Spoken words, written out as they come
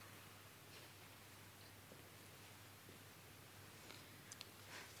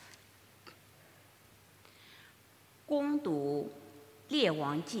恭读列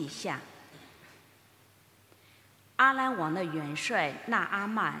王记下。阿兰王的元帅纳阿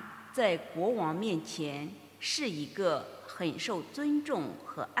曼在国王面前是一个很受尊重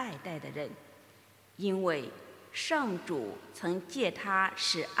和爱戴的人，因为上主曾藉他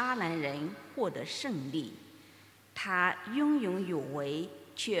使阿兰人获得胜利，他英勇有为，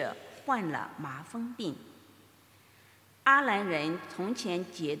却患了麻风病。阿兰人从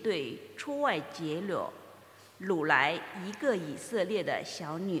前结队出外劫掠，掳来一个以色列的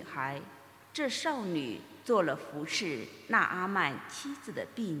小女孩，这少女做了服侍纳阿曼妻子的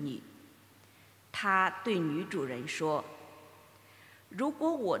婢女。她对女主人说：如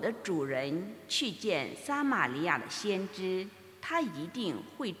果我的主人去见撒玛黎雅的先知，他一定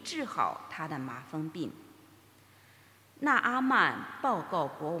会治好他的麻风病。纳阿曼报告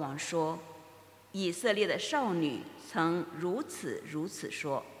国王说：以色列的少女曾如此如此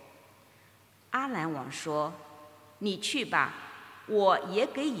说。阿兰王说：你去吧，我也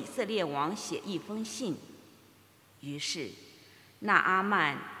给以色列王写一封信。于是纳阿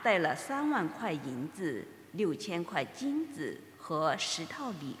曼带了3万块银子、6000块金子和10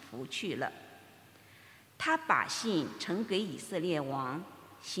套礼服去了。他把信呈给以色列王，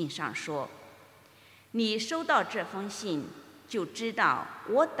信上说：你收到这封信，就知道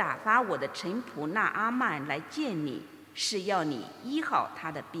我打发我的臣仆纳阿曼来见你，是要你医好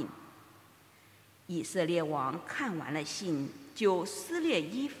他的病。以色列王看完了信，就撕裂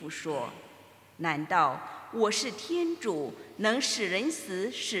衣服说：难道我是天主，能使人死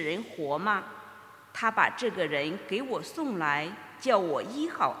使人活吗？他把这个人给我送来，叫我医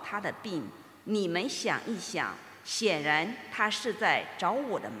好他的病。你们想一想，显然他是在找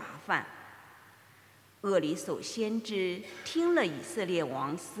我的麻烦。厄里叟先知听了以色列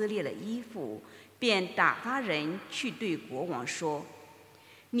王撕裂了衣服，便打发人去对国王说：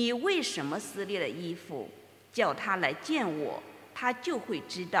你为什么撕裂了衣服？叫他来见我，他就会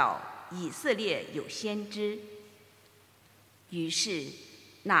知道以色列有先知。于是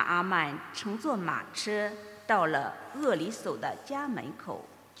纳阿曼乘坐马车到了厄里叟的家门口，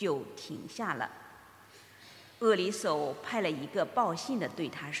就停下了。厄里叟派了一个报信的对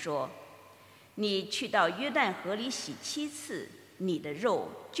他说：你去到约旦河里洗7次，你的肉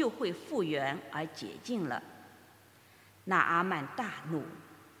就会复原而洁净了。纳阿曼大怒，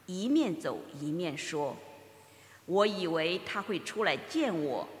一面走一面说：我以为他会出来见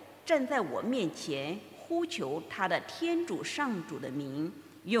我，站在我面前呼求他的天主上主的名，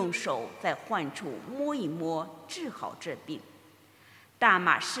用手在患处摸一摸，治好这病。大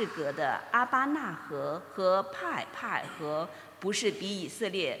马士革的阿巴纳河和帕尔河不是比以色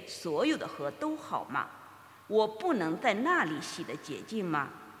列所有的河都好吗？我不能在那里洗得洁净吗？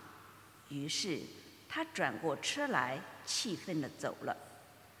于是他转过车来，气愤地走了。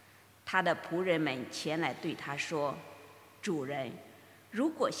他的仆人们前来对他说：主人，如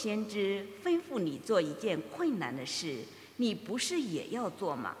果先知吩咐你做一件困难的事，你不是也要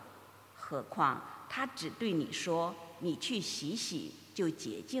做吗？何况他只对你说：你去洗洗就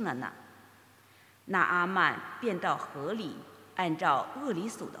洁净了呢。纳阿曼便到河里，按照厄里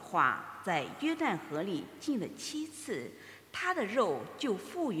叟的话，在约旦河里浸了7次，他的肉就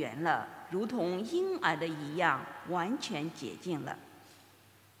复原了，如同婴儿的一样，完全洁净了。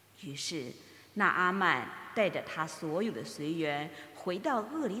于是纳阿曼带着他所有的随员回到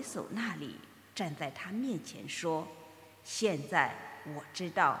厄里叟那里，站在他面前说：现在我知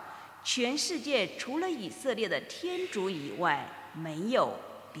道，全世界除了以色列的天主以外，没有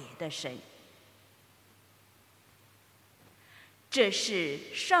别的神。这是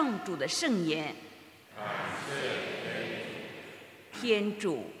上主的圣言。天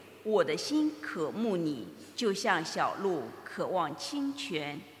主，我的心渴慕你，就像小鹿渴望清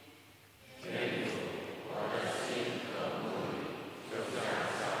泉。天主，我的心渴慕你，就像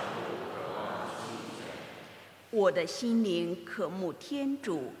小鹿渴望清泉。我的心灵渴慕天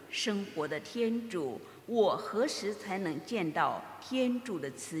主，生活的天主，我何时才能见到天主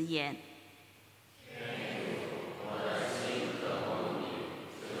的慈颜？天主，我的心渴慕你，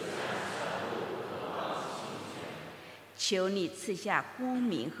就像小鹿渴望清泉。求你赐下光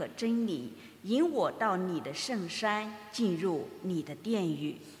明和真理，引我到你的圣山，进入你的殿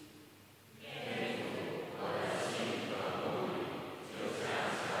宇。天主，我的心渴慕你，就像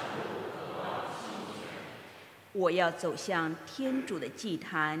小鹿渴望清泉。我要走向天主的祭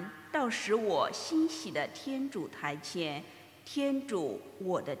坛，到使我欣喜的天主台前。天主，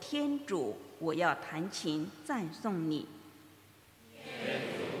我的天主，我要弹琴赞颂你。天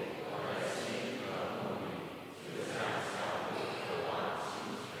主，我的心渴慕你，就像小鹿渴望清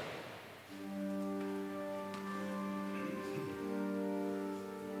泉。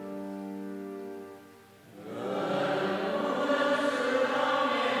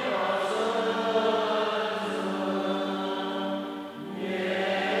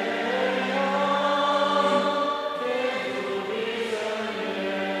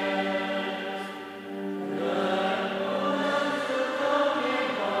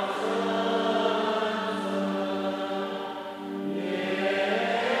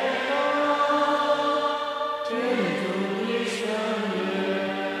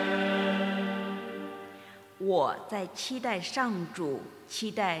我在期待上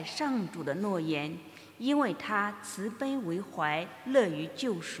主的诺言，因为他慈悲为怀，乐于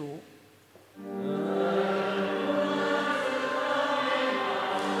救赎。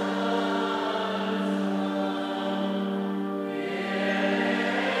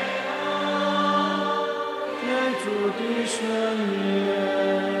天主的圣言。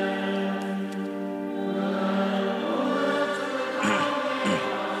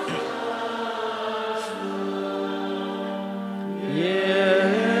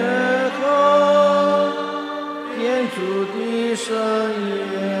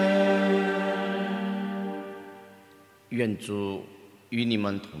愿主与你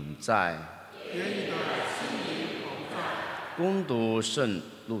们同在。愿你的心灵同在。恭读圣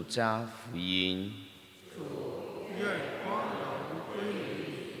路加福音。主，愿光荣归于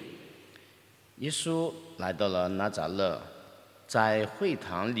你。耶稣来到了拿撒勒，在会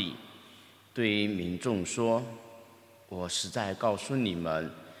堂里对民众说：“我实在告诉你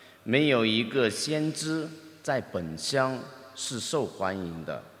们，没有一个先知在本乡是受欢迎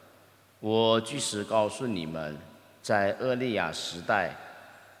的。我据实告诉你们，在厄利亚时代，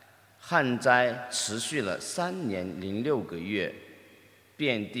旱灾持续了3年0.6个月，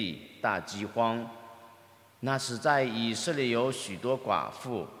遍地大饥荒。那时在以色列有许多寡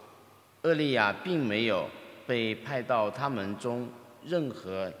妇，厄利亚并没有被派到他们中任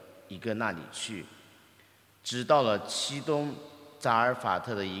何一个那里去，只到了西东扎尔法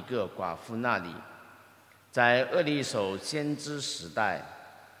特的一个寡妇那里。在厄利叟先知时代，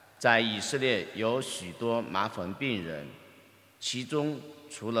在以色列有许多麻风病人，其中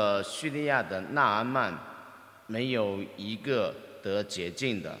除了叙利亚的纳阿曼，没有一个得洁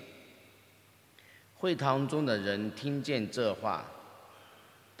净的。会堂中的人听见这话，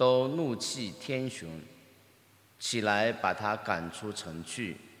都怒气天雄，起来把他赶出城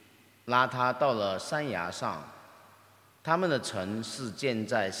去，拉他到了山崖上。他们的城是建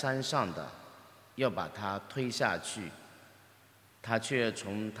在山上的，要把他推下去，他却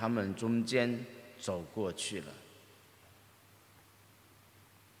从他们中间走过去了。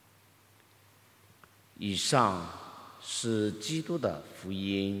以上是基督的福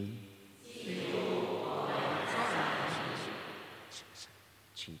音。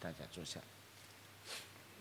请大家坐下。